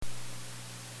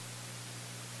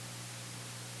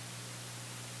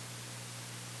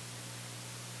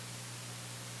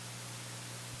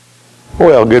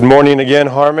Well, good morning again,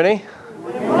 Harmony.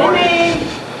 Good morning.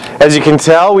 As you can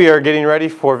tell, we are getting ready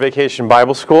for Vacation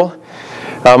Bible School.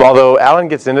 Although Alan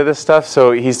gets into this stuff,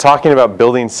 so he's talking about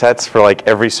building sets for like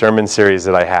every sermon series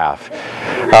that I have.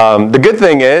 The good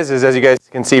thing is as you guys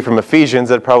can see from Ephesians,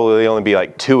 that'd probably only be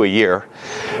like 2 a year,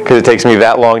 because it takes me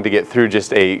that long to get through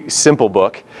just a simple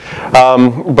book.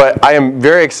 But I am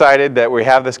very excited that we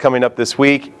have this coming up this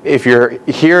week. If you're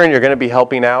here and you're going to be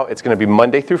helping out, it's going to be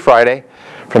Monday through Friday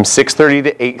from 6:30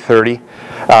 to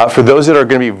 8:30. For those that are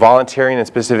going to be volunteering in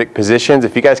specific positions,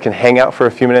 if you guys can hang out for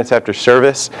a few minutes after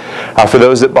service. For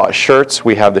those that bought shirts,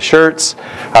 we have the shirts.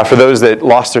 For those that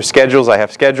lost their schedules, I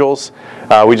have schedules.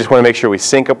 We just want to make sure we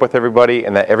sync up with everybody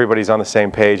and that everybody's on the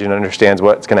same page and understands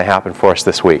what's going to happen for us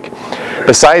this week.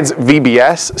 Besides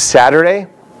VBS, Saturday,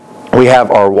 we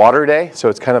have our water day, so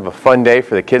it's kind of a fun day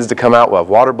for the kids to come out. We'll have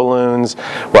water balloons,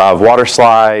 we'll have water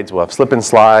slides, we'll have slip and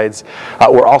slides.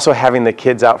 We're also having the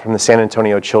kids out from the San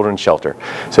Antonio Children's Shelter.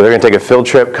 So they're going to take a field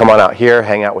trip, come on out here,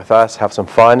 hang out with us, have some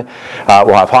fun.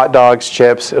 We'll have hot dogs,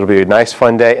 chips. It'll be a nice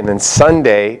fun day. And then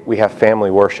Sunday, we have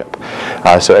family worship.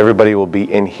 So everybody will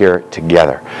be in here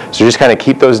together. So just kind of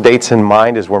keep those dates in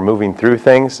mind as we're moving through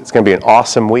things. It's going to be an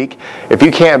awesome week. If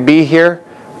you can't be here,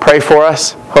 pray for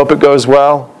us. Hope it goes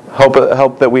well.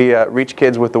 Hope that we reach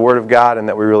kids with the Word of God and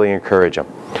that we really encourage them.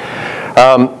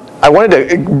 I wanted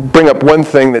to bring up one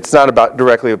thing that's not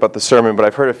directly about the sermon, but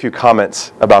I've heard a few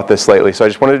comments about this lately, so I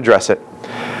just wanted to address it.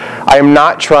 I am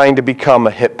not trying to become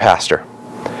a hip pastor.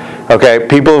 Okay,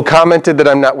 people have commented that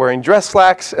I'm not wearing dress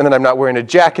slacks and that I'm not wearing a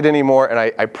jacket anymore, and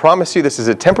I promise you this is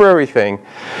a temporary thing,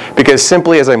 because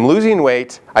simply as I'm losing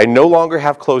weight, I no longer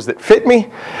have clothes that fit me.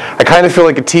 I kind of feel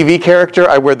like a TV character.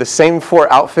 I wear the same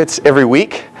 4 outfits every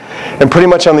week, and pretty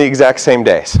much on the exact same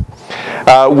days.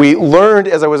 We learned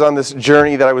as I was on this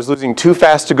journey that I was losing too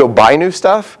fast to go buy new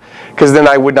stuff, because then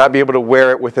I would not be able to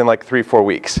wear it within like 3-4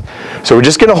 weeks. So we're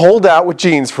just going to hold out with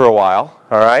jeans for a while,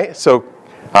 all right? So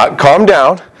calm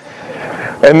down.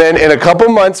 And then in a couple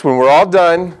months, when we're all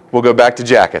done, we'll go back to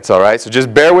jackets, all right? So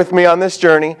just bear with me on this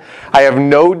journey. I have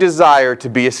no desire to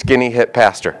be a skinny hip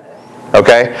pastor,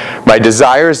 okay? My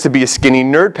desire is to be a skinny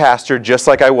nerd pastor just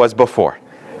like I was before.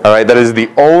 All right, that is the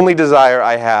only desire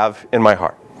I have in my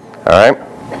heart. All right,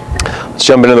 let's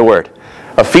jump into the Word.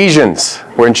 Ephesians,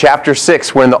 we're in chapter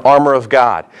 6, we're in the armor of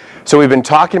God. So we've been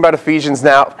talking about Ephesians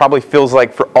now, it probably feels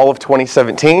like for all of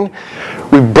 2017.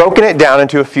 We've broken it down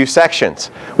into a few sections.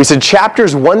 We said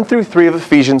chapters 1 through 3 of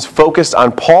Ephesians focused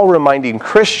on Paul reminding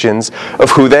Christians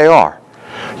of who they are.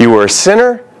 You were a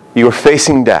sinner, you were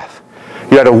facing death.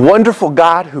 You had a wonderful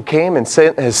God who came and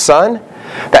sent His Son.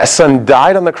 That Son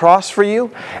died on the cross for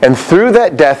you, and through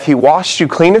that death, He washed you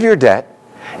clean of your debt.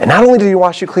 And not only did He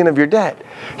wash you clean of your debt,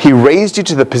 He raised you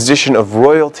to the position of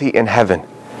royalty in heaven.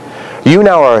 You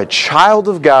now are a child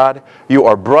of God. You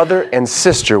are brother and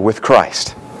sister with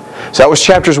Christ. So that was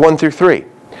chapters 1 through 3.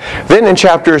 Then in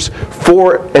chapters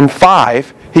 4 and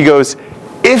 5, he goes,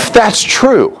 if that's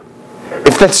true,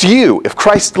 if that's you, if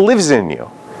Christ lives in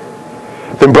you,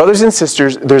 then brothers and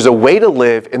sisters, there's a way to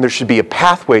live and there should be a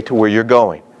pathway to where you're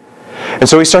going. And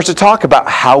so he starts to talk about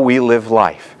how we live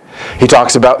life. He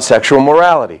talks about sexual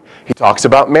morality. He talks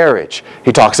about marriage.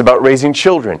 He talks about raising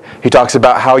children. He talks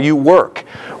about how you work.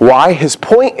 Why? His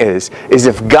point is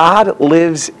if God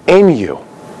lives in you,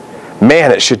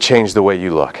 man, it should change the way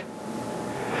you look.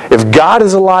 If God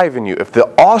is alive in you, if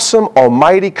the awesome,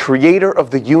 almighty creator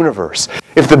of the universe,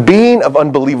 if the being of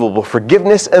unbelievable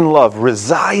forgiveness and love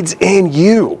resides in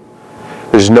you,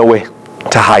 there's no way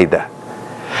to hide that.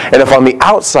 And if on the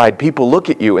outside people look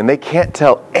at you and they can't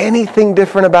tell anything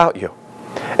different about you,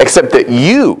 except that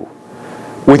you,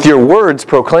 with your words,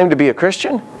 proclaim to be a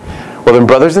Christian, well then,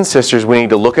 brothers and sisters, we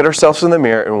need to look at ourselves in the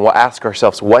mirror and we'll ask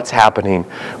ourselves what's happening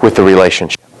with the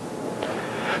relationship.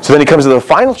 So then he comes to the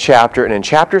final chapter, and in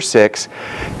chapter 6,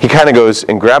 he kind of goes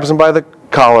and grabs him by the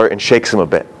collar and shakes him a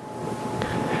bit.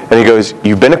 And he goes,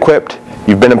 you've been equipped,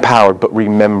 you've been empowered, but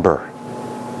remember,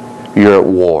 you're at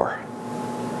war.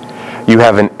 You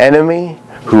have an enemy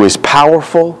who is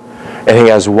powerful, and he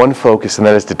has one focus, and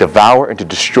that is to devour and to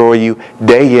destroy you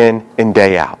day in and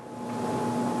day out.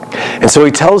 And so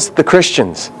he tells the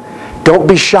Christians, don't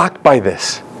be shocked by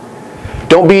this.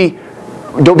 Don't be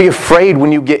afraid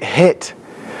when you get hit.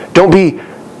 Don't be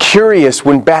curious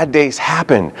when bad days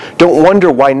happen. Don't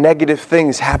wonder why negative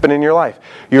things happen in your life.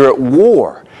 You're at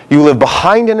war. You live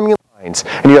behind enemy lines,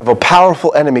 and you have a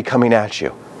powerful enemy coming at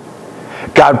you.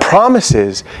 God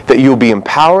promises that you'll be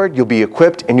empowered, you'll be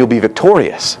equipped, and you'll be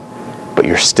victorious. But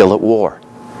you're still at war.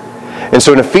 And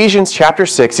so in Ephesians chapter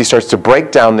 6, he starts to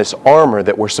break down this armor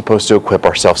that we're supposed to equip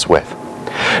ourselves with.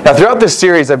 Now throughout this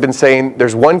series, I've been saying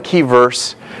there's one key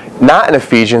verse not in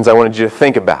Ephesians I wanted you to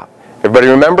think about. Everybody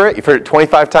remember it? You've heard it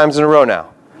 25 times in a row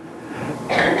now.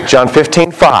 John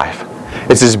 15:5.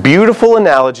 It's this beautiful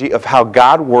analogy of how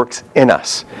God works in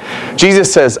us.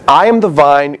 Jesus says, I am the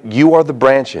vine, you are the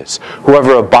branches.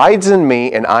 Whoever abides in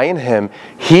me and I in him,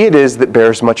 he it is that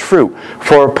bears much fruit.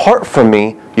 For apart from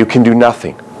me, you can do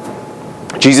nothing.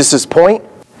 Jesus' point,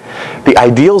 the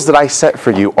ideals that I set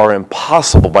for you are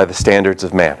impossible by the standards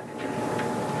of man.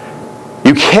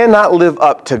 You cannot live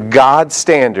up to God's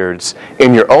standards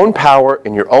in your own power,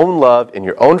 in your own love, in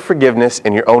your own forgiveness,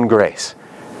 in your own grace.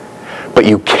 But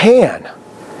you can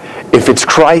if it's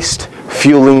Christ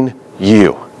fueling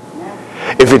you.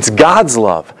 If it's God's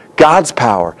love, God's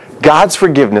power, God's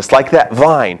forgiveness, like that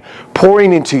vine,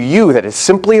 pouring into you that is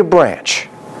simply a branch,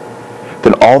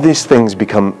 then all these things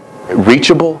become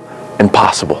reachable and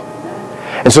possible.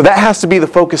 And so that has to be the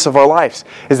focus of our lives,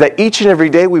 is that each and every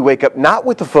day we wake up not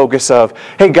with the focus of,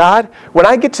 hey God, when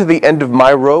I get to the end of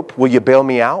my rope, will you bail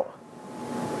me out?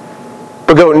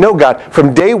 But go, no God,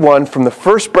 from day one, from the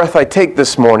first breath I take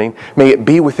this morning, may it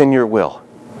be within your will.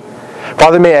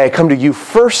 Father, may I come to you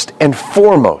first and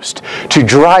foremost to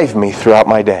drive me throughout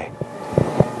my day.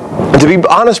 And to be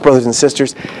honest, brothers and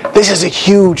sisters, this is a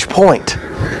huge point.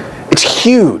 It's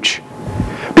huge.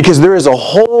 Because there is a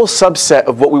whole subset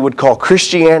of what we would call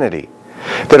Christianity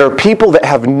that are people that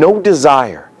have no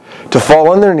desire to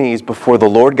fall on their knees before the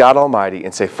Lord God Almighty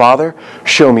and say, Father,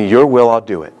 show me your will, I'll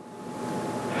do it.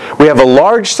 We have a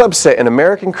large subset in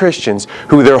American Christians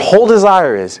who their whole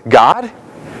desire is, God,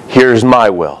 here's my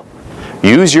will.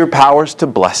 Use your powers to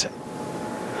bless it.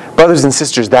 Brothers and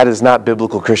sisters, that is not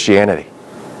biblical Christianity.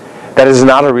 That is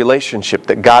not a relationship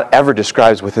that God ever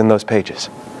describes within those pages.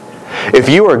 If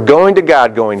you are going to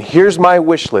God going, here's my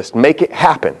wish list, make it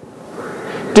happen,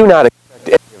 do not expect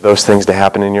any of those things to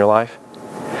happen in your life.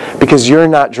 Because you're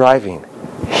not driving.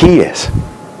 He is.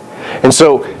 And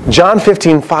so John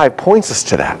 15:5 points us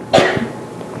to that.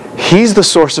 He's the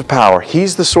source of power.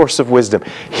 He's the source of wisdom.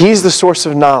 He's the source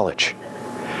of knowledge.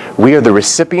 We are the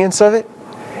recipients of it,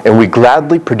 and we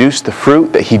gladly produce the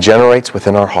fruit that He generates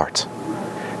within our hearts.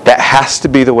 That has to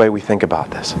be the way we think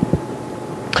about this.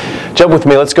 Jump with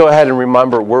me. Let's go ahead and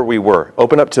remember where we were.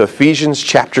 Open up to Ephesians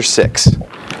chapter 6.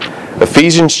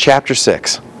 Ephesians chapter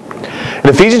 6. In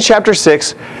Ephesians chapter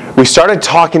 6, we started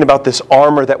talking about this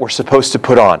armor that we're supposed to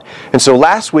put on. And so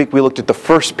last week we looked at the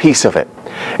first piece of it,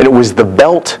 and it was the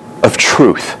belt of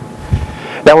truth.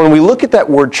 Now when we look at that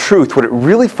word truth, what it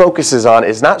really focuses on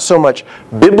is not so much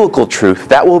biblical truth.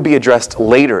 That will be addressed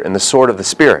later in the sword of the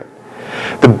Spirit.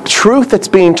 The truth that's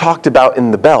being talked about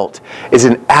in the belt is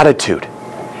an attitude.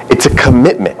 It's a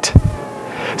commitment.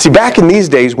 See, back in these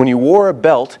days, when you wore a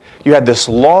belt, you had this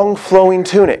long flowing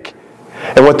tunic.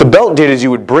 And what the belt did is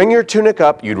you would bring your tunic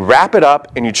up, you'd wrap it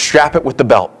up, and you'd strap it with the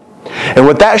belt. And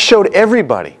what that showed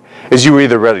everybody is you were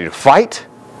either ready to fight,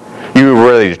 you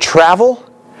were ready to travel,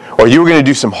 or you were going to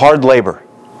do some hard labor.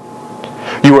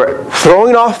 You were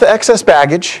throwing off the excess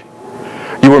baggage,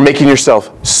 you were making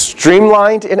yourself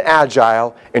streamlined and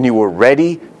agile, and you were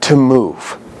ready to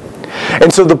move.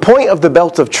 And so the point of the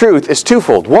belt of truth is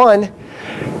twofold. One,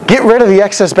 get rid of the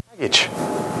excess baggage.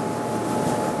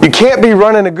 You can't be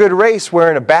running a good race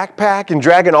wearing a backpack and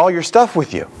dragging all your stuff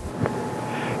with you.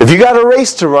 If you got a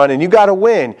race to run and you got to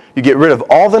win, you get rid of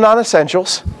all the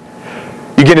non-essentials,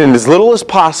 you get in as little as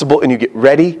possible, and you get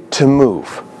ready to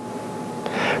move.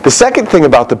 The second thing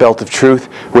about the belt of truth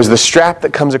was the strap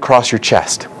that comes across your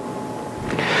chest.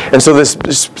 And so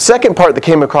this second part that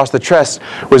came across the chest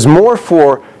was more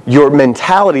for your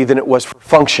mentality than it was for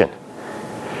function.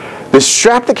 The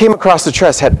strap that came across the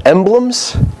chest had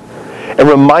emblems and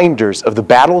reminders of the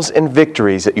battles and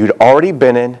victories that you'd already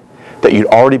been in, that you'd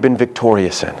already been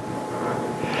victorious in.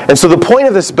 And so the point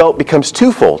of this belt becomes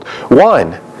twofold.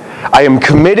 One, I am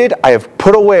committed, I have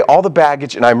put away all the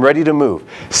baggage, and I'm ready to move.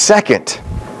 Second,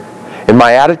 in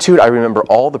my attitude, I remember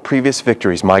all the previous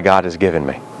victories my God has given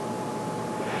me.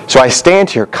 So I stand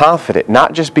here confident,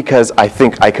 not just because I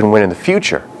think I can win in the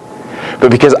future, but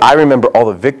because I remember all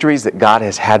the victories that God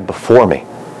has had before me.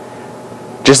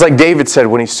 Just like David said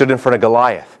when he stood in front of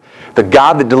Goliath, the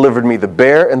God that delivered me the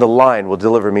bear and the lion will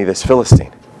deliver me this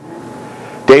Philistine.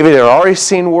 David had already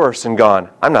seen worse and gone,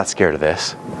 I'm not scared of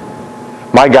this.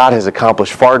 My God has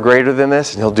accomplished far greater than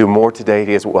this, and He'll do more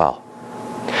today as well.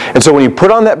 And so when you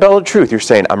put on that belt of truth, you're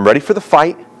saying, I'm ready for the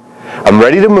fight, I'm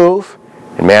ready to move,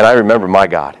 and man, I remember my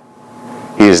God.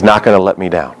 He is not going to let me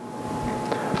down.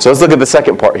 So let's look at the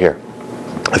second part here.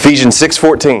 Ephesians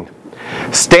 6:14.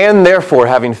 Stand therefore,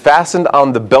 having fastened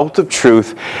on the belt of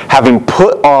truth, having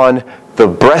put on the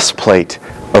breastplate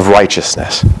of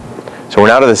righteousness. So we're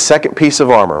now to the second piece of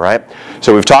armor, right?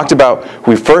 So we've talked about,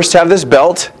 we first have this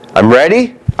belt. I'm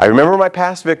ready. I remember my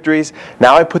past victories.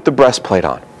 Now I put the breastplate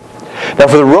on. Now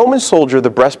for the Roman soldier, the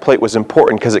breastplate was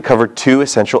important because it covered two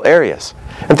essential areas.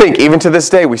 And think, even to this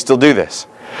day, we still do this.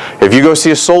 If you go see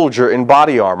a soldier in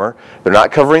body armor, they're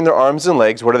not covering their arms and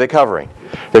legs. What are they covering?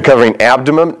 They're covering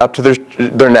abdomen up to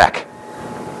their neck.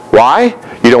 Why?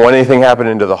 You don't want anything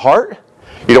happening to the heart.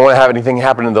 You don't want to have anything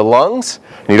happen in the lungs.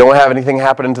 And you don't want to have anything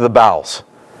happen into the bowels.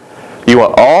 You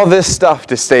want all this stuff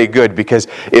to stay good, because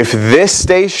if this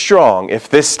stays strong, if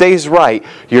this stays right,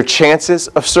 your chances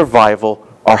of survival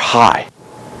are high.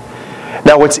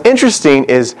 Now what's interesting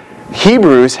is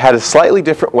Hebrews had a slightly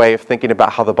different way of thinking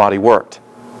about how the body worked.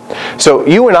 So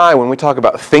you and I, when we talk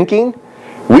about thinking,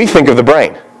 we think of the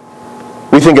brain.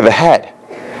 We think of the head.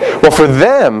 Well, for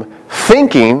them,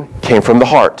 thinking came from the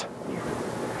heart.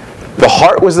 The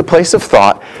heart was the place of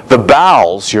thought. The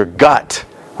bowels, your gut,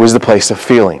 was the place of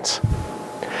feelings.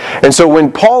 And so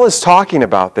when Paul is talking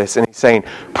about this and he's saying,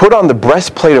 put on the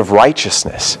breastplate of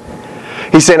righteousness,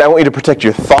 he's saying, I want you to protect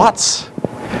your thoughts,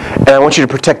 and I want you to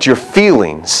protect your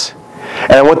feelings,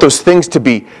 and I want those things to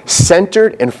be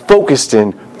centered and focused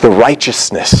in the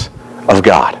righteousness of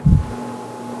God.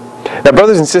 Now,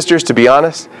 brothers and sisters, to be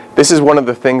honest, this is one of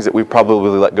the things that we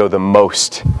probably let go the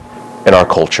most in our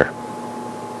culture.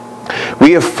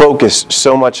 We have focused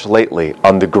so much lately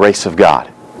on the grace of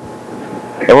God.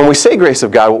 And when we say grace of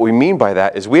God, what we mean by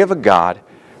that is we have a God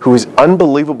who is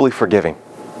unbelievably forgiving.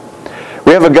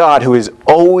 We have a God who is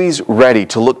always ready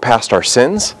to look past our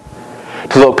sins,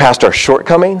 to look past our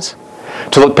shortcomings,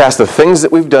 to look past the things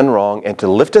that we've done wrong, and to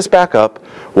lift us back up,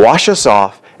 wash us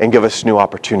off, and give us new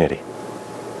opportunity.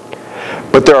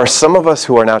 But there are some of us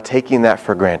who are now taking that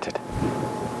for granted.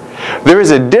 There is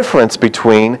a difference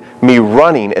between me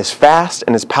running as fast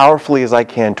and as powerfully as I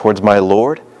can towards my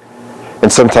Lord,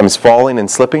 and sometimes falling and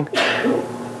slipping,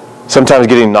 sometimes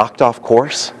getting knocked off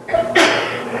course,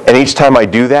 and each time I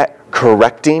do that,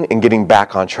 correcting and getting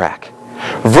back on track,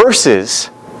 versus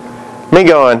me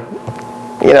going,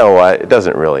 you know what, it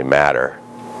doesn't really matter.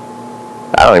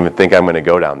 I don't even think I'm going to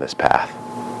go down this path.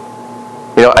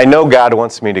 You know, I know God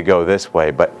wants me to go this way,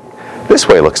 but this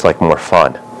way looks like more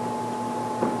fun.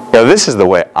 You know, this is the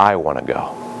way I want to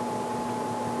go.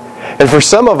 And for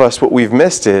some of us, what we've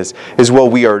missed is well,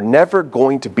 we are never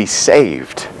going to be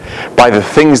saved by the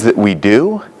things that we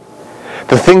do.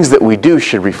 The things that we do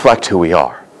should reflect who we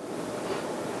are.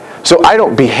 So I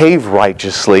don't behave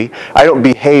righteously, I don't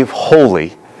behave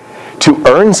holy to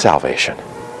earn salvation.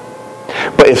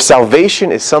 But if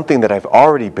salvation is something that I've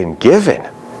already been given,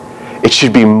 it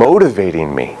should be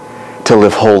motivating me to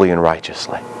live holy and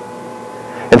righteously.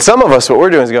 And some of us, what we're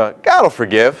doing is going, God will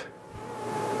forgive.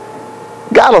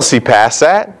 God will see past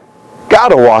that.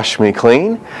 God will wash me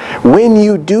clean. When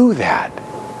you do that,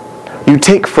 you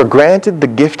take for granted the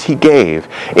gift He gave,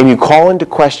 and you call into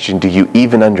question, do you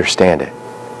even understand it?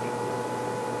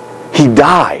 He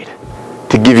died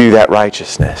to give you that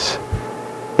righteousness,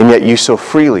 and yet you so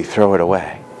freely throw it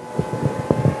away.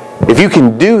 If you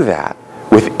can do that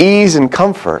with ease and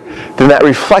comfort, then that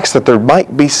reflects that there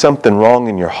might be something wrong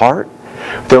in your heart.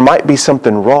 There might be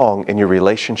something wrong in your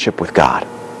relationship with God.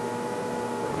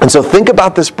 And so think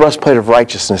about this breastplate of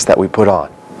righteousness that we put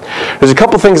on. There's a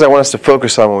couple things I want us to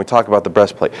focus on when we talk about the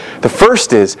breastplate. The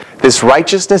first is, this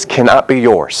righteousness cannot be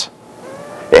yours.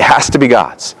 It has to be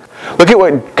God's. Look at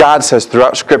what God says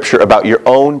throughout Scripture about your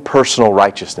own personal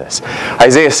righteousness.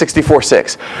 Isaiah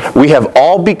 64:6. We have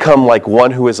all become like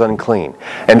one who is unclean,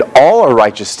 and all our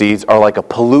righteous deeds are like a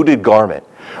polluted garment.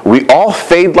 We all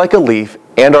fade like a leaf,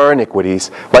 and our iniquities,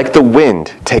 like the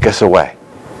wind, take us away.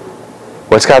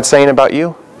 What's God saying about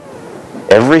you?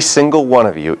 Every single one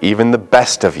of you, even the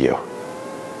best of you,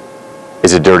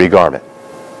 is a dirty garment.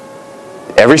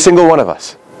 Every single one of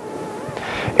us.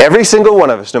 Every single one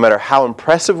of us, no matter how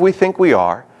impressive we think we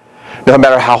are, no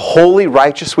matter how holy,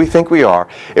 righteous we think we are,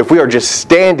 if we are just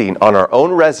standing on our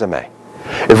own resume,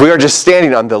 if we are just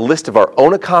standing on the list of our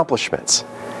own accomplishments,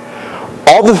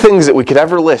 all the things that we could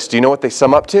ever list, do you know what they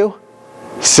sum up to?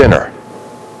 Sinner.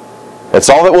 That's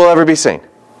all that will ever be seen.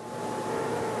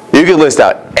 You could list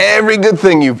out every good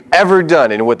thing you've ever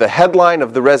done, and what the headline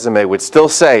of the resume would still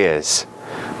say is,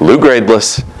 Lou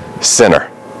Gradeless,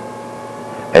 sinner.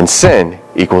 And sin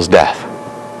equals death.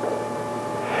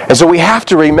 And so we have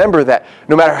to remember that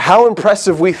no matter how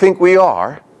impressive we think we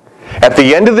are, at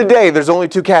the end of the day, there's only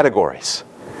two categories.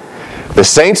 The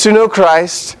saints who know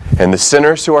Christ and the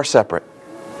sinners who are separate.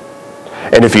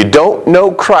 And if you don't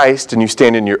know Christ and you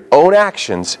stand in your own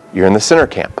actions, you're in the sinner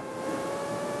camp.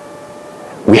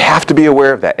 We have to be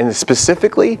aware of that. And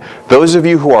specifically, those of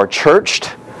you who are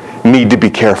churched need to be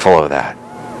careful of that.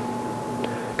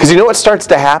 Because you know what starts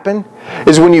to happen?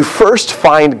 Is when you first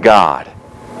find God,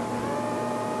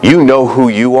 you know who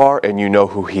you are and you know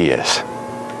who He is.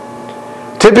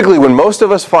 Typically, when most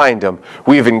of us find Him,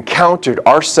 we've encountered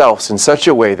ourselves in such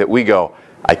a way that we go,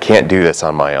 I can't do this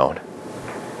on my own.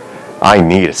 I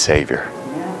need a Savior.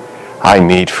 I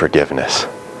need forgiveness.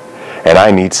 And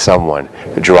I need someone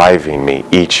driving me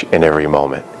each and every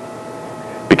moment.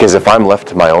 Because if I'm left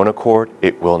to my own accord,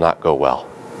 it will not go well.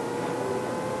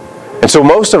 And so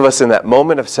most of us in that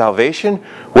moment of salvation,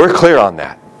 we're clear on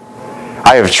that.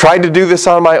 I have tried to do this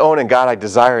on my own, and God, I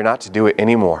desire not to do it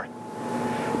anymore.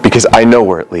 Because I know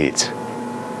where it leads.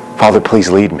 Father, please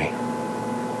lead me.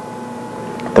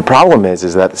 The problem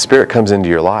is that the Spirit comes into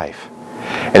your life.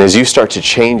 And as you start to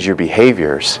change your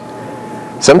behaviors,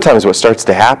 sometimes what starts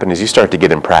to happen is you start to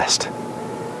get impressed.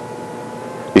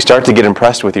 You start to get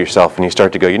impressed with yourself, and you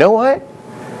start to go, you know what?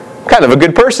 I'm kind of a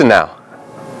good person now.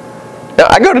 Now,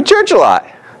 I go to church a lot.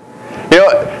 You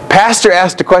know, Pastor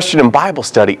asked a question in Bible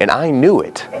study, and I knew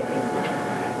it.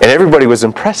 And everybody was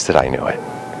impressed that I knew it.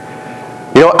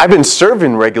 You know, I've been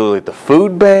serving regularly at the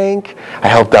food bank. I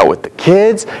helped out with the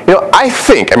kids. You know, I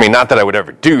think, not that I would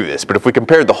ever do this, but if we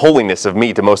compared the holiness of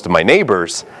me to most of my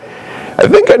neighbors, I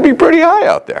think I'd be pretty high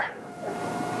out there.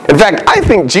 In fact, I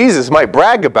think Jesus might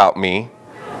brag about me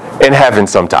in heaven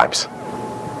sometimes.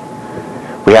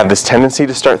 We have this tendency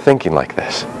to start thinking like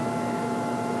this.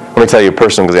 Let me tell you a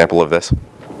personal example of this.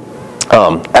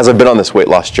 As I've been on this weight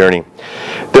loss journey,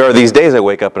 there are these days I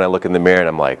wake up and I look in the mirror and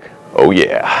I'm like, oh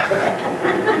yeah.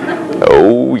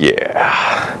 Oh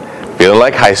yeah. Feeling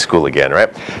like high school again, right?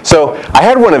 So I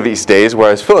had one of these days where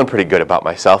I was feeling pretty good about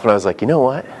myself, and I was like, you know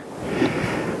what?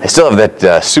 I still have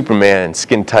that Superman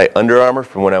skin tight Under Armour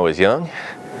from when I was young.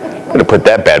 I'm going to put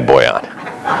that bad boy on.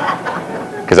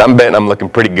 Because I'm betting I'm looking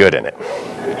pretty good in it.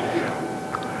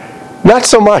 Not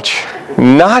so much.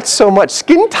 Not so much.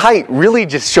 Skin tight really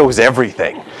just shows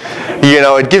everything. You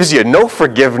know, it gives you no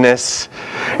forgiveness.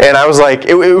 And I was like,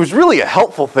 it was really a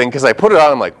helpful thing because I put it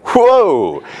on, I'm like,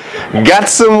 whoa, got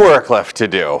some work left to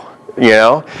do. You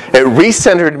know, it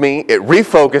recentered me, it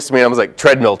refocused me, and I was like,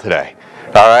 treadmill today.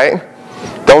 All right?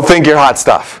 Don't think you're hot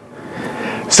stuff.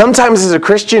 Sometimes as a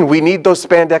Christian, we need those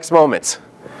spandex moments.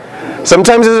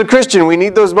 Sometimes as a Christian, we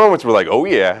need those moments where we're like, oh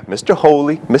yeah, Mr.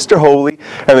 Holy, Mr. Holy.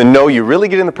 And then no, you really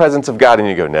get in the presence of God and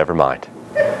you go, never mind.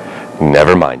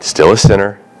 Never mind. Still a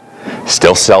sinner.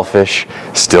 Still selfish.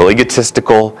 Still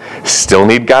egotistical. Still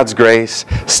need God's grace.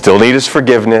 Still need His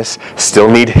forgiveness. Still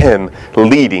need Him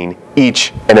leading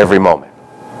each and every moment.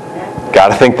 Got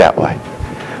to think that way.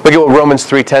 Look at what Romans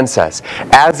 3:10 says.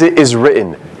 As it is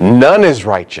written, none is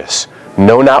righteous.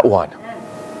 No, not one.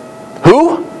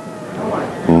 Who?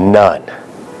 None.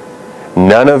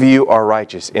 None of you are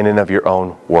righteous in and of your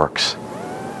own works.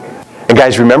 And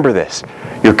guys, remember this.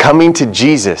 You're coming to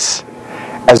Jesus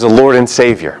as a Lord and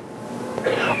Savior.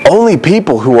 Only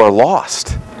people who are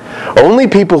lost, only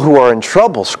people who are in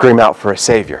trouble scream out for a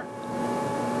Savior.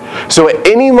 So at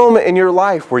any moment in your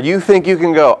life where you think you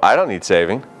can go, I don't need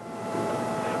saving,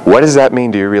 what does that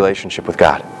mean to your relationship with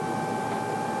God?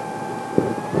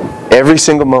 Every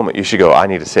single moment you should go, I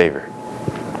need a Savior.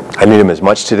 I need Him as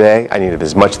much today, I need Him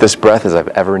as much this breath as I've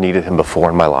ever needed Him before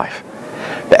in my life.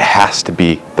 That has to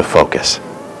be the focus.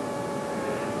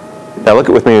 Now look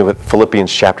with me with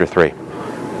Philippians chapter 3.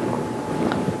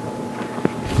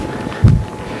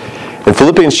 In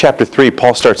Philippians chapter 3,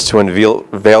 Paul starts to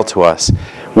unveil to us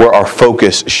where our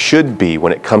focus should be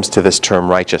when it comes to this term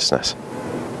righteousness.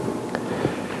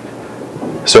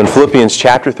 So in Philippians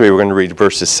chapter 3, we're going to read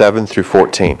verses 7 through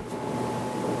 14.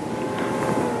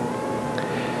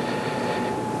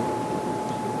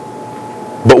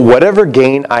 But whatever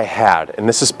gain I had, and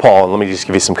this is Paul, and let me just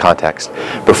give you some context.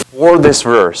 Before this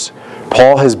verse,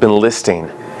 Paul has been listing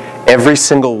every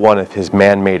single one of his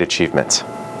man-made achievements.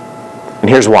 And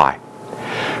here's why.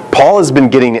 Paul has been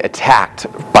getting attacked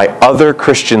by other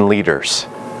Christian leaders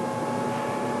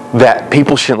that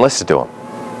people shouldn't listen to him.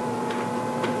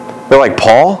 They're like,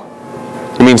 Paul?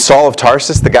 You mean Saul of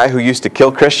Tarsus, the guy who used to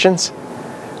kill Christians?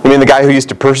 You mean the guy who used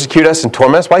to persecute us and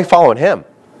torment us? Why are you following him?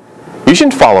 You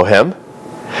shouldn't follow him.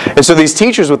 And so these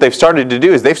teachers, what they've started to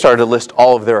do is they've started to list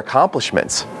all of their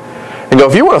accomplishments. And go,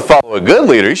 if you want to follow a good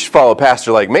leader, you should follow a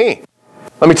pastor like me.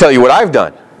 Let me tell you what I've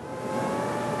done.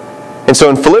 And so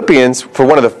in Philippians, for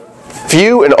one of the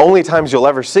few and only times you'll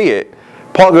ever see it,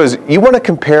 Paul goes, you want to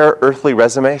compare earthly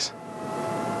resumes?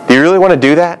 Do you really want to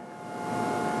do that?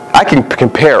 I can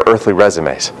compare earthly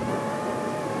resumes.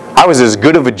 I was as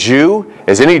good of a Jew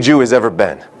as any Jew has ever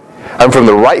been. I'm from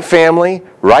the right family,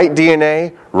 right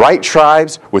DNA, right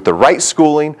tribes, with the right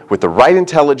schooling, with the right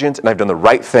intelligence, and I've done the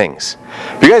right things.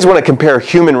 If you guys want to compare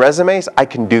human resumes, I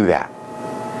can do that.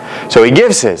 So he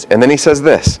gives his, and then he says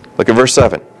this. Look at verse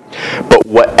 7. But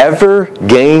whatever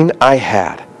gain I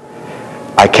had,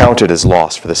 I counted as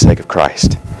loss for the sake of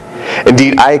Christ.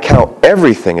 Indeed, I account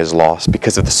everything as loss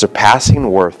because of the surpassing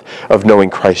worth of knowing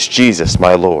Christ Jesus,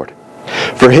 my Lord.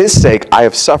 For his sake I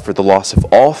have suffered the loss of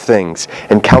all things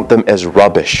and count them as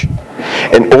rubbish,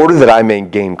 in order that I may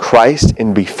gain Christ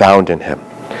and be found in him,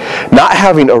 not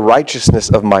having a righteousness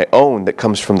of my own that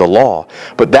comes from the law,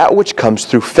 but that which comes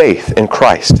through faith in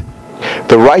Christ,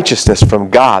 the righteousness from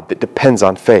God that depends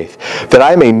on faith, that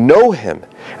I may know him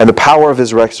and the power of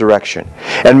his resurrection,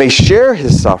 and may share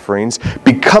his sufferings,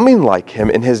 becoming like him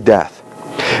in his death,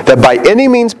 that by any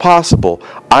means possible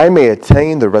I may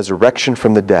attain the resurrection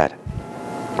from the dead.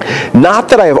 Not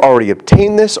that I have already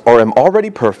obtained this or am already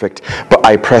perfect, but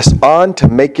I press on to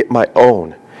make it my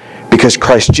own, because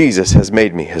Christ Jesus has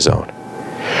made me his own.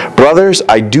 Brothers,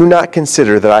 I do not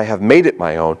consider that I have made it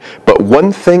my own, but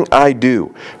one thing I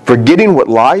do, forgetting what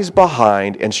lies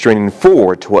behind and straining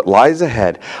forward to what lies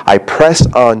ahead, I press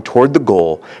on toward the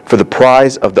goal for the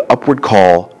prize of the upward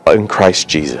call in Christ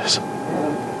Jesus.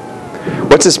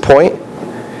 What's his point?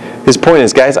 His point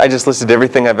is, guys, I just listed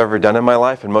everything I've ever done in my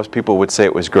life, and most people would say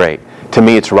it was great. To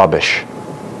me, it's rubbish.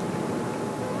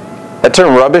 That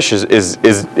term rubbish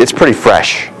it's pretty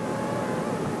fresh.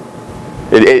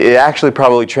 It actually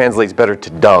probably translates better to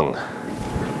dung.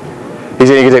 He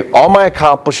said you can take all my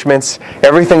accomplishments,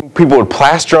 everything people would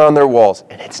plaster on their walls,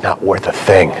 and it's not worth a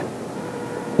thing.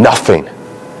 Nothing.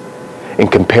 In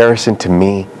comparison to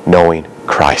me knowing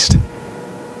Christ.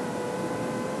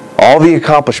 All the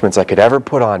accomplishments I could ever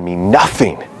put on me,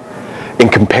 nothing in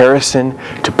comparison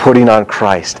to putting on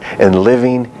Christ and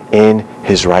living in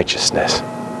his righteousness.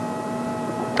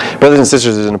 Brothers and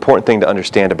sisters, there's an important thing to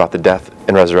understand about the death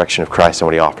and resurrection of Christ and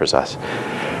what he offers us.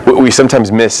 We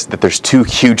sometimes miss that there's two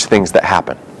huge things that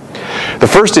happen. The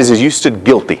first is you stood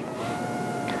guilty.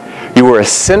 You were a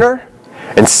sinner,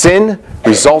 and sin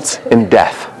results in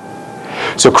death.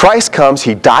 So Christ comes,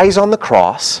 he dies on the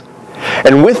cross,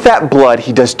 and with that blood,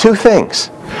 he does two things.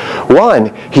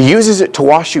 One, he uses it to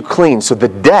wash you clean, so the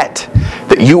debt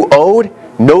that you owed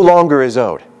no longer is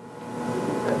owed.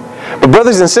 But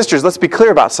brothers and sisters, let's be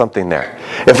clear about something there.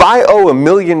 If I owe $1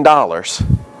 million,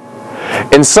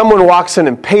 and someone walks in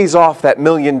and pays off that $1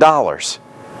 million,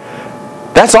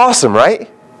 that's awesome,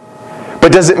 right?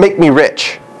 But does it make me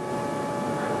rich?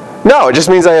 No, it just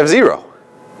means I have zero.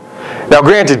 Now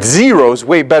granted, zero is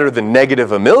way better than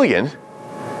negative $1 million,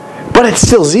 but it's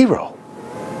still zero.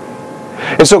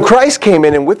 And so Christ came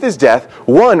in and with his death,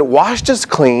 one, washed us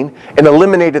clean and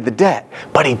eliminated the debt.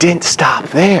 But he didn't stop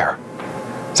there.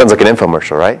 Sounds like an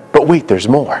infomercial, right? But wait, there's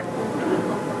more.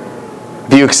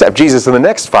 If you accept Jesus in the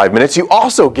next 5 minutes, you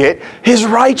also get his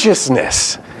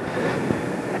righteousness.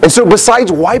 And so besides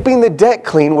wiping the debt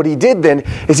clean, what he did then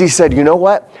is he said, you know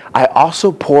what? I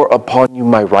also pour upon you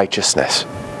my righteousness.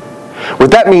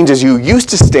 What that means is you used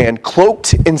to stand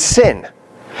cloaked in sin.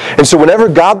 And so whenever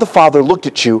God the Father looked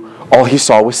at you, all he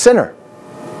saw was sinner.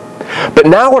 But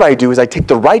now what I do is I take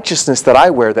the righteousness that I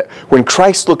wear, that when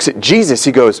Christ looks at Jesus,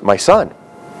 he goes, my son,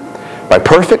 my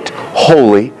perfect,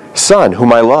 holy son,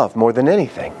 whom I love more than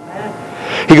anything.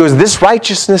 He goes, this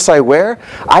righteousness I wear,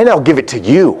 I now give it to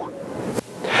you.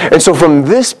 And so from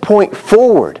this point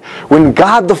forward, when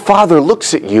God the Father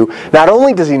looks at you, not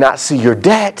only does he not see your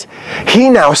debt, he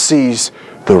now sees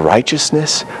the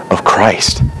righteousness of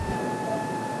Christ.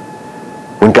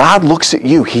 When God looks at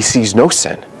you, he sees no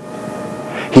sin.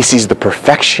 He sees the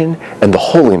perfection and the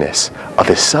holiness of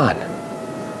his Son.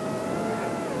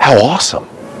 How awesome.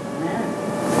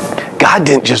 God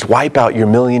didn't just wipe out your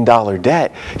 $1 million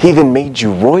debt. He even made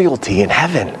you royalty in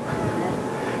heaven.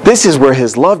 This is where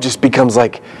his love just becomes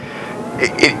like,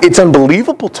 it's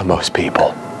unbelievable to most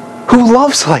people. Who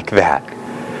loves like that?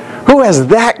 Who has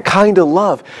that kind of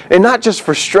love? And not just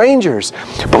for strangers,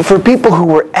 but for people who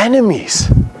were enemies.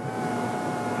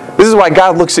 This is why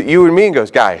God looks at you and me and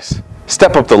goes, guys,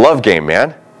 step up the love game,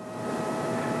 man.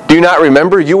 Do you not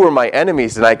remember? You were my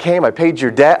enemies and I came, I paid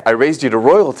your debt, I raised you to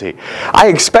royalty. I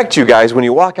expect you guys, when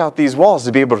you walk out these walls,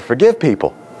 to be able to forgive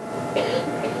people.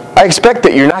 I expect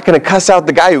that you're not going to cuss out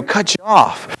the guy who cut you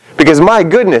off. Because my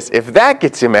goodness, if that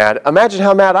gets you mad, imagine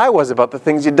how mad I was about the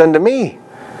things you'd done to me.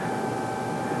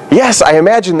 Yes, I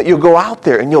imagine that you'll go out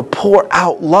there and you'll pour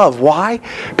out love. Why?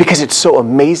 Because it's so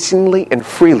amazingly and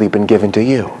freely been given to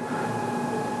you.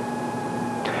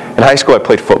 In high school, I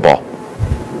played football.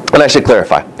 And I should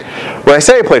clarify. When I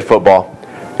say I played football,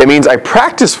 it means I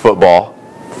practiced football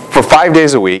for 5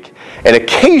 days a week, and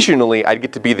occasionally I'd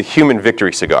get to be the human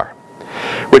victory cigar,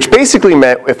 which basically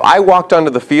meant if I walked onto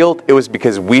the field, it was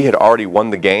because we had already won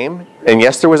the game, and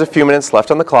yes, there was a few minutes left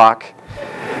on the clock,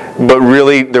 but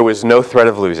really there was no threat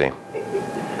of losing.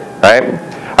 Right?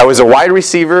 I was a wide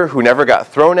receiver who never got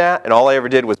thrown at, and all I ever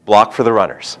did was block for the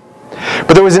runners.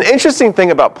 But there was an interesting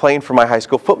thing about playing for my high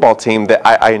school football team that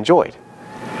I enjoyed.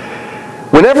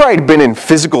 Whenever I'd been in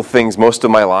physical things most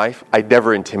of my life, I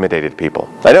never intimidated people.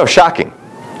 I know, shocking,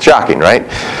 right?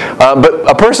 But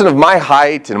a person of my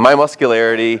height and my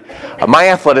muscularity, my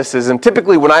athleticism,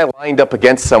 typically when I lined up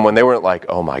against someone, they weren't like,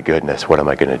 oh my goodness, what am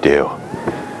I going to do?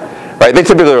 Right? They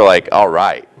typically were like, all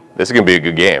right, this is going to be a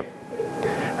good game.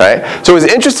 Right? So it was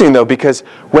interesting though, because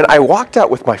when I walked out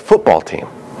with my football team,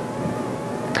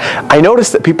 I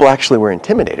noticed that people actually were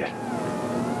intimidated.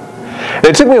 And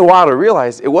it took me a while to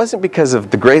realize it wasn't because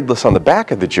of the gradeless on the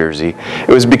back of the jersey, it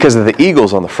was because of the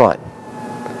eagles on the front.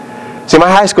 See, my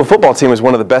high school football team was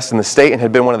one of the best in the state and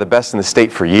had been one of the best in the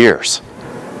state for years.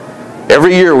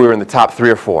 Every year we were in the top 3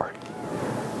 or 4.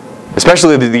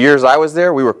 Especially the years I was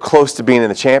there, we were close to being in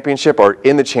the championship or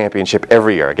in the championship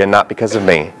every year. Again, not because of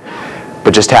me,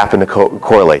 but just happened to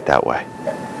correlate that way.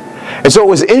 And so what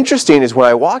was interesting is when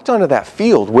I walked onto that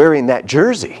field wearing that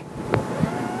jersey,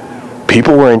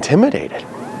 people were intimidated.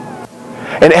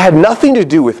 And it had nothing to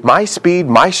do with my speed,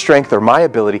 my strength, or my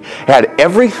ability. It had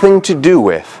everything to do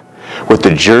with what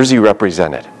the jersey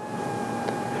represented.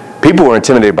 People were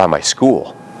intimidated by my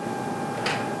school.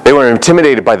 They were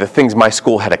intimidated by the things my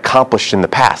school had accomplished in the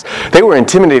past. They were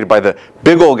intimidated by the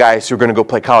big old guys who were going to go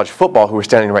play college football who were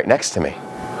standing right next to me.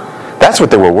 That's what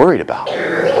they were worried about.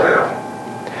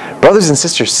 Brothers and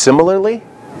sisters, similarly,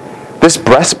 this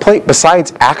breastplate,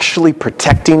 besides actually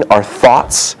protecting our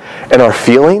thoughts and our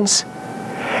feelings,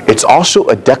 it's also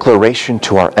a declaration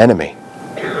to our enemy.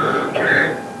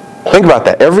 Think about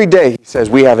that. Every day he says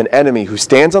we have an enemy who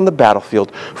stands on the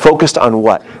battlefield focused on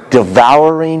what?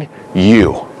 Devouring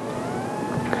you.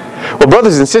 Well,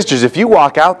 brothers and sisters, if you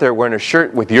walk out there wearing a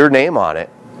shirt with your name on it,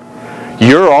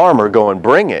 your armor going,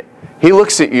 bring it, he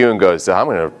looks at you and goes, I'm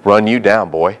going to run you down,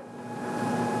 boy.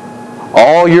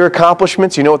 All your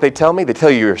accomplishments, you know what they tell me? They tell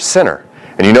you you're a sinner.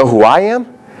 And you know who I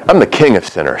am? I'm the king of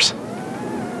sinners.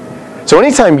 So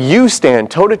anytime you stand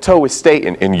toe-to-toe with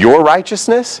Satan in your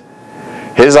righteousness,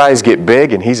 his eyes get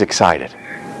big and he's excited.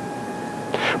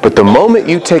 But the moment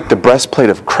you take the breastplate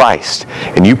of Christ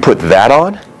and you put that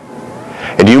on,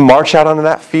 and you march out onto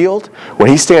that field, when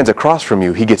he stands across from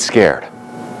you, he gets scared.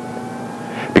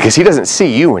 Because he doesn't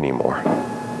see you anymore.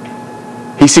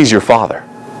 He sees your Father.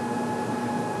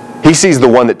 He sees the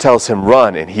one that tells him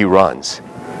run and he runs.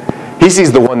 He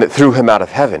sees the one that threw him out of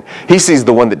heaven. He sees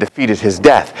the one that defeated his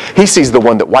death. He sees the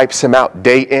one that wipes him out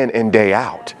day in and day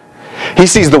out. He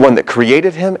sees the one that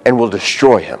created him and will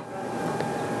destroy him.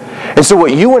 And so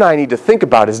what you and I need to think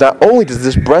about is not only does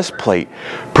this breastplate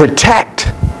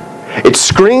protect, it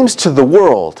screams to the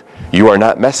world, you are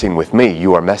not messing with me,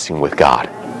 you are messing with God.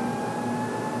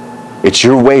 It's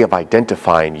your way of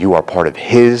identifying you are part of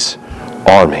his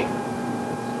army.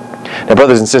 Now,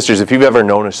 brothers and sisters, if you've ever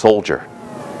known a soldier,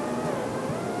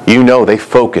 you know they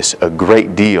focus a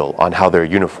great deal on how their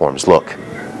uniforms look.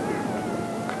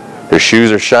 Their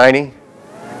shoes are shiny,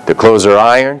 their clothes are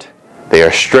ironed, they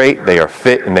are straight, they are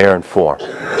fit, and they are in form.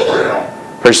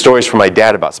 Heard stories from my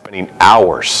dad about spending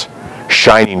hours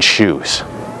shining shoes.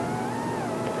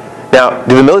 Now,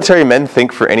 do the military men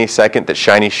think for any second that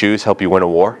shiny shoes help you win a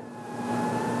war?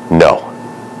 No.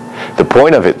 The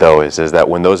point of it, though, is that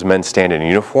when those men stand in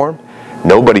uniform,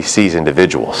 nobody sees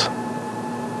individuals.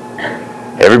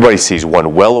 Everybody sees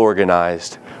one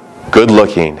well-organized,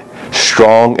 good-looking,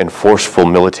 strong, and forceful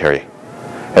military.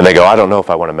 And they go, I don't know if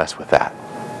I want to mess with that.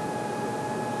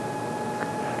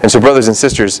 And so, brothers and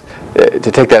sisters,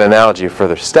 to take that analogy a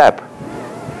further step,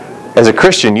 as a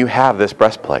Christian, you have this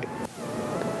breastplate.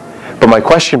 But my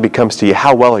question becomes to you,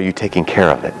 how well are you taking care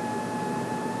of it?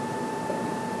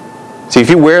 See, if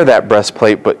you wear that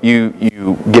breastplate, but you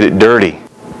get it dirty,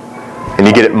 and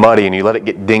you get it muddy, and you let it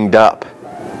get dinged up,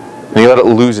 and you let it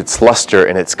lose its luster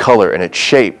and its color and its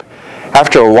shape,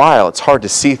 after a while, it's hard to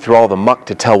see through all the muck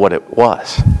to tell what it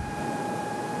was.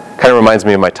 Kind of reminds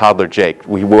me of my toddler Jake.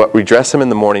 We dress him in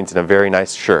the mornings in a very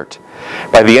nice shirt.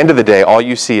 By the end of the day, all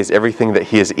you see is everything that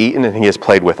he has eaten and he has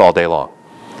played with all day long.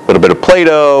 A little bit of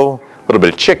Play-Doh, a little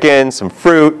bit of chicken, some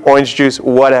fruit, orange juice,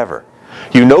 whatever.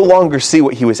 You no longer see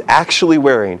what he was actually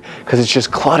wearing because it's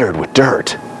just cluttered with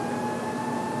dirt.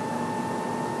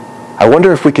 I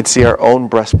wonder if we could see our own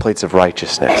breastplates of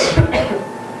righteousness.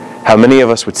 How many of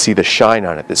us would see the shine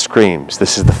on it that screams,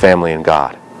 this is the family in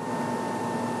God?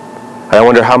 And I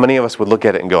wonder how many of us would look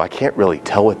at it and go, I can't really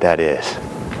tell what that is.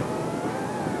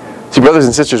 See, brothers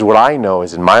and sisters, what I know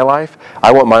is in my life,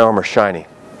 I want my armor shiny.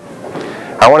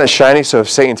 I want it shiny so if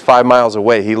Satan's 5 miles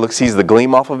away, he sees the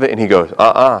gleam off of it and he goes,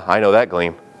 I know that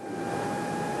gleam.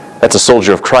 That's a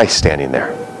soldier of Christ standing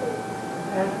there.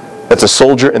 That's a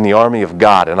soldier in the army of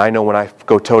God, and I know when I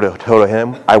go toe-to-toe to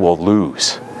him, I will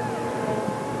lose.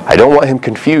 I don't want him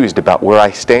confused about where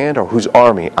I stand or whose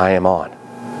army I am on.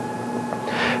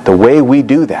 The way we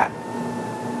do that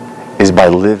is by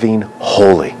living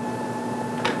holy.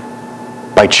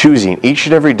 By choosing each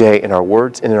and every day in our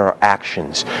words and in our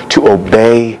actions to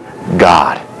obey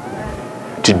God.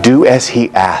 To do as He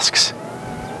asks.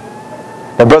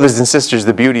 Now, brothers and sisters,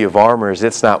 the beauty of armor is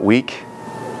it's not weak.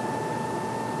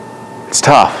 It's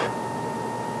tough.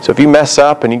 So if you mess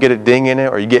up and you get a ding in it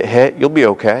or you get hit, you'll be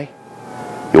okay.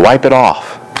 You wipe it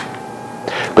off.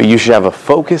 But you should have a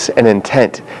focus and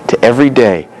intent to every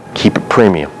day keep it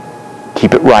premium.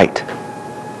 Keep it right.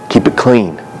 Keep it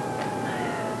clean.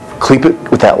 Keep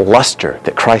it with that luster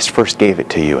that Christ first gave it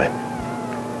to you in.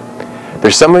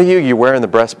 There's some of you, you're wearing the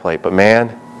breastplate, but man,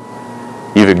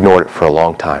 you've ignored it for a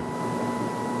long time.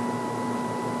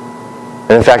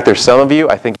 And in fact, there's some of you,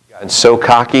 I think you've gotten so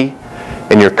cocky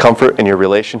in your comfort in your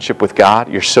relationship with God,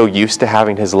 you're so used to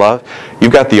having His love,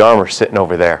 you've got the armor sitting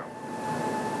over there.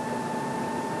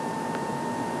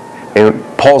 And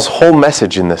Paul's whole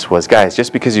message in this was, guys,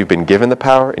 just because you've been given the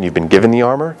power and you've been given the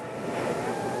armor,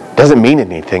 doesn't mean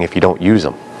anything if you don't use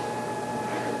them.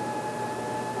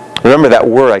 Remember that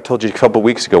word I told you a couple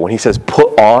weeks ago when he says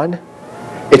put on?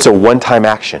 It's a one-time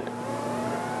action.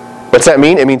 What's that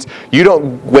mean? It means you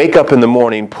don't wake up in the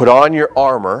morning, put on your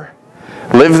armor,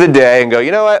 live the day and go,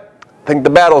 you know what? I think the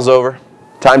battle's over.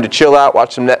 Time to chill out,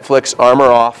 watch some Netflix, armor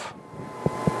off.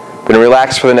 Going to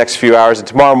relax for the next few hours and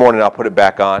tomorrow morning I'll put it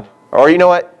back on. Or you know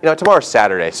what? Tomorrow's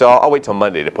Saturday, so I'll wait till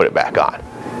Monday to put it back on.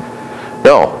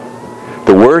 No.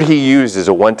 The word he used is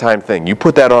a one-time thing. You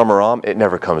put that armor on, it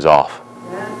never comes off.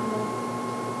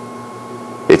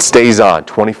 It stays on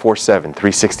 24/7,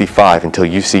 365 until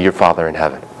you see your Father in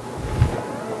heaven.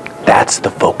 That's the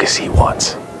focus he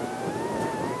wants.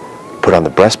 Put on the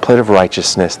breastplate of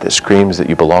righteousness that screams that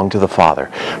you belong to the Father.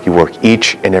 You work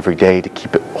each and every day to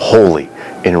keep it holy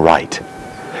and right.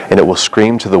 And it will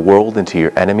scream to the world and to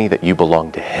your enemy that you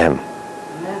belong to Him.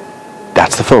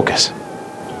 That's the focus.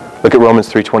 Look at Romans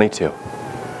 3:22.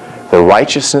 The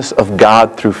righteousness of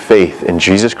God through faith in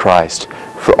Jesus Christ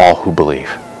for all who believe.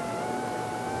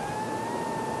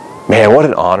 Man, what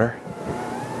an honor.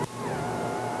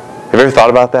 Have you ever thought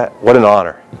about that? What an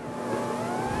honor.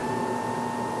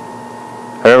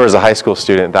 I remember as a high school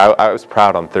student, I was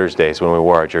proud on Thursdays when we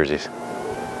wore our jerseys.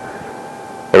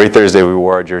 Every Thursday we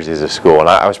wore our jerseys at school, and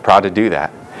I was proud to do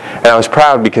that. And I was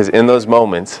proud because in those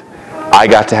moments, I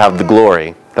got to have the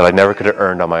glory that I never could have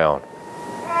earned on my own.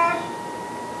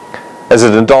 As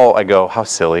an adult, I go, how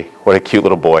silly. What a cute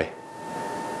little boy.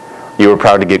 You were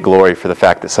proud to get glory for the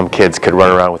fact that some kids could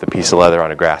run around with a piece of leather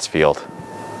on a grass field.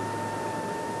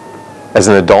 As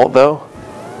an adult, though,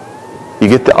 you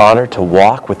get the honor to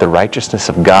walk with the righteousness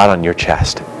of God on your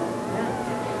chest.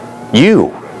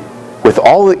 You, with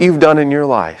all that you've done in your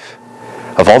life,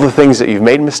 of all the things that you've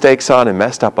made mistakes on and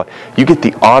messed up on, you get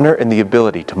the honor and the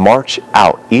ability to march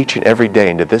out each and every day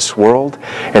into this world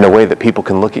in a way that people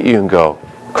can look at you and go,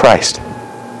 Christ.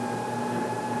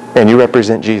 And you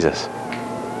represent Jesus.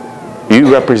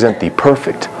 You represent the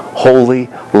perfect, holy,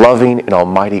 loving, and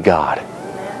almighty God.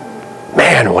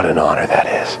 Man, what an honor that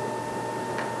is.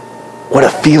 What a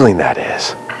feeling that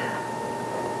is.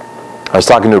 I was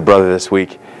talking to a brother this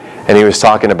week, and he was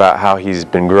talking about how he's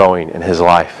been growing in his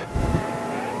life.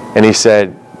 And he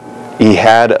said he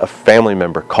had a family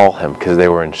member call him because they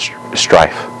were in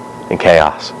strife and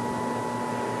chaos.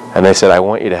 And they said, I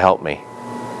want you to help me.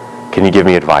 Can you give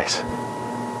me advice?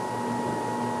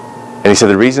 And he said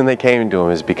the reason they came to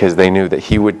him is because they knew that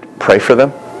he would pray for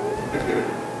them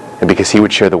and because he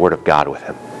would share the Word of God with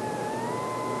him.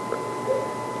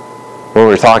 When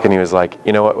we were talking, he was like,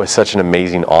 you know what, it was such an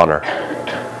amazing honor.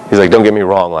 He's like, don't get me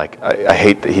wrong, like I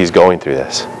hate that he's going through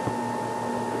this.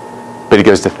 But he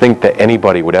goes, to think that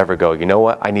anybody would ever go, you know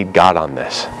what, I need God on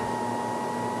this.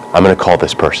 I'm going to call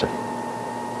this person.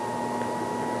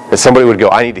 That somebody would go,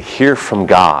 I need to hear from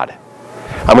God.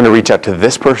 I'm going to reach out to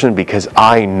this person because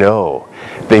I know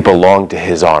they belong to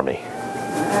His army.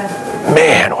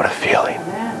 Man, what a feeling.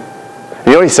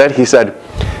 You know what he said? He said,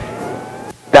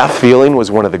 that feeling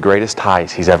was one of the greatest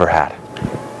highs he's ever had.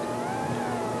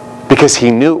 Because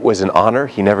he knew it was an honor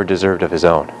he never deserved of his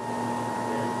own.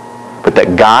 But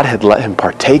that God had let him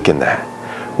partake in that.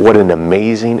 What an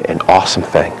amazing and awesome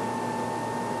thing.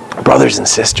 Brothers and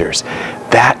sisters,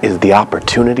 that is the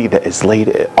opportunity that is laid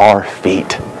at our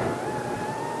feet.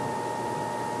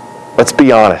 Let's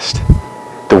be honest.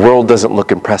 The world doesn't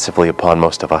look impressively upon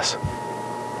most of us.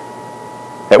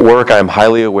 At work, I am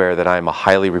highly aware that I am a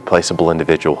highly replaceable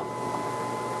individual.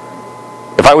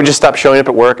 If I would just stop showing up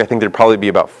at work, I think there'd probably be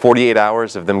about 48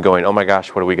 hours of them going, oh my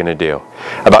gosh, what are we going to do?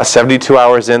 About 72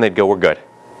 hours in, they'd go, we're good.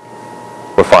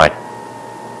 We're fine.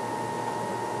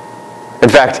 In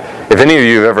fact, if any of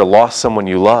you have ever lost someone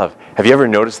you love, have you ever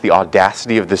noticed the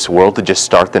audacity of this world to just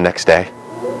start the next day?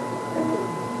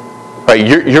 Right,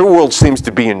 your world seems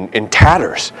to be in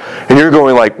tatters. And you're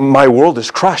going like, my world is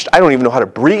crushed. I don't even know how to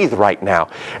breathe right now.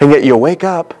 And yet you wake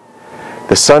up,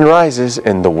 the sun rises,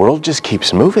 and the world just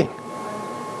keeps moving.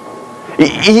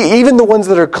 Even the ones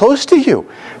that are close to you,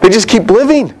 they just keep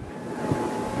living.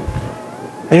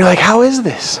 And you're like, how is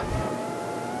this?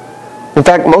 In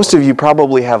fact, most of you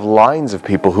probably have lines of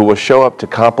people who will show up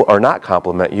to or not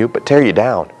compliment you, but tear you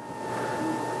down.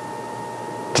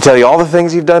 To tell you all the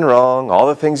things you've done wrong, all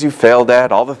the things you failed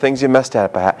at, all the things you messed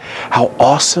up at. How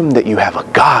awesome that you have a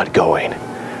God going.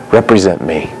 Represent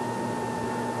me.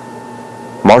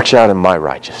 March out in my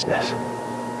righteousness.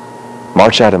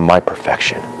 March out in my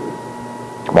perfection.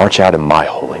 March out in my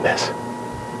holiness.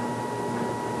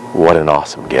 What an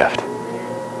awesome gift.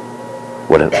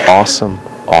 What an awesome,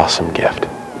 awesome gift.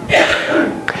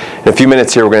 In a few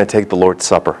minutes here, we're going to take the Lord's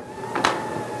Supper.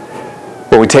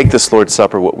 When we take this Lord's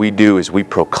Supper, what we do is we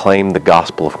proclaim the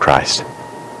gospel of Christ.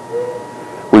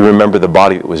 We remember the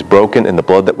body that was broken and the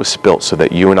blood that was spilt so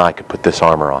that you and I could put this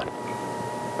armor on.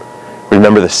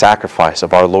 Remember the sacrifice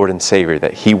of our Lord and Savior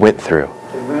that He went through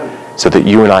so that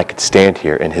you and I could stand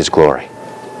here in His glory.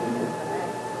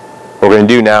 What we're going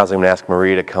to do now is I'm going to ask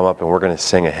Marie to come up and we're going to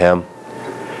sing a hymn.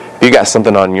 If you got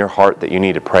something on your heart that you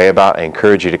need to pray about, I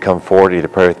encourage you to come forward, either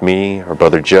pray with me or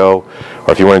Brother Joe,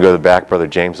 or if you want to go to the back, Brother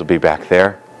James will be back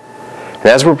there. And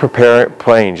as we're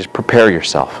praying, just prepare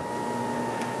yourself.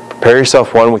 Prepare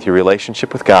yourself, one, with your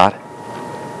relationship with God.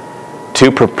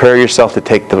 Two, prepare yourself to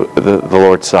take the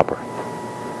Lord's Supper.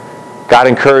 God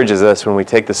encourages us when we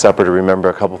take the supper to remember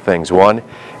a couple things. One,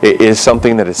 it is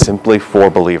something that is simply for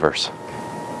believers.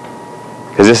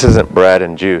 Because this isn't bread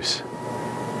and juice.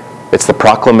 It's the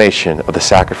proclamation of the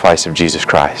sacrifice of Jesus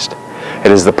Christ.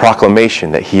 It is the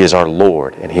proclamation that He is our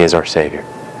Lord and He is our Savior.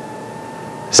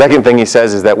 The second thing He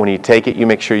says is that when you take it, you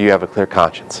make sure you have a clear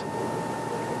conscience.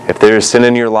 If there is sin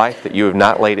in your life that you have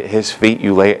not laid at His feet,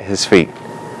 you lay at His feet.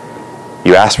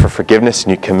 You ask for forgiveness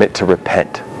and you commit to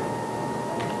repent.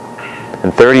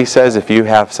 And third, He says, if you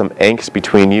have some angst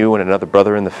between you and another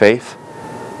brother in the faith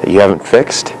that you haven't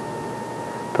fixed,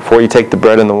 before you take the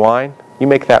bread and the wine, you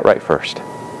make that right first.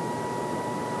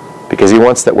 Because He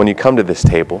wants that when you come to this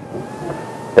table,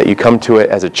 that you come to it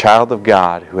as a child of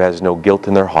God who has no guilt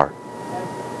in their heart,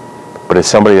 but as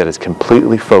somebody that is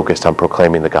completely focused on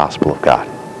proclaiming the gospel of God.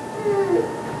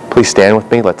 Please stand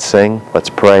with me, let's sing, let's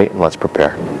pray, and let's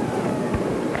prepare.